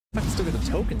I can still get the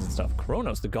tokens and stuff.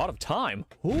 Chronos, the god of time.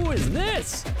 Who is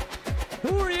this?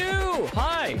 Who are you?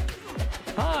 Hi.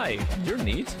 Hi. You're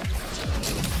neat.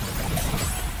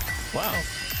 Wow.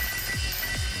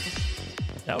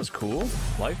 That was cool.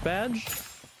 Life badge.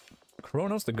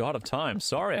 Chronos, the god of time.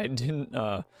 Sorry, I didn't,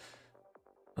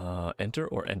 enter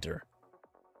or enter.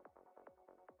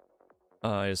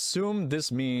 I assume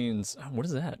this means... What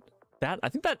is that? I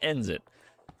think that ends it.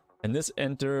 And this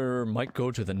enter might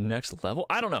go to the next level.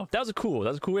 I don't know. That was a cool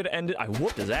way to end it. I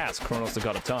whooped his ass, Chronos, the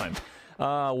god of time.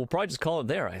 We'll probably just call it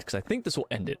there, because I think this will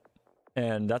end it.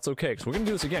 And that's okay, because we're going to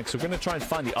do this again. Because we're going to try and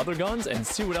find the other guns and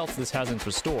see what else this has in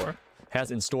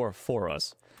store for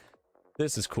us.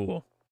 This is cool.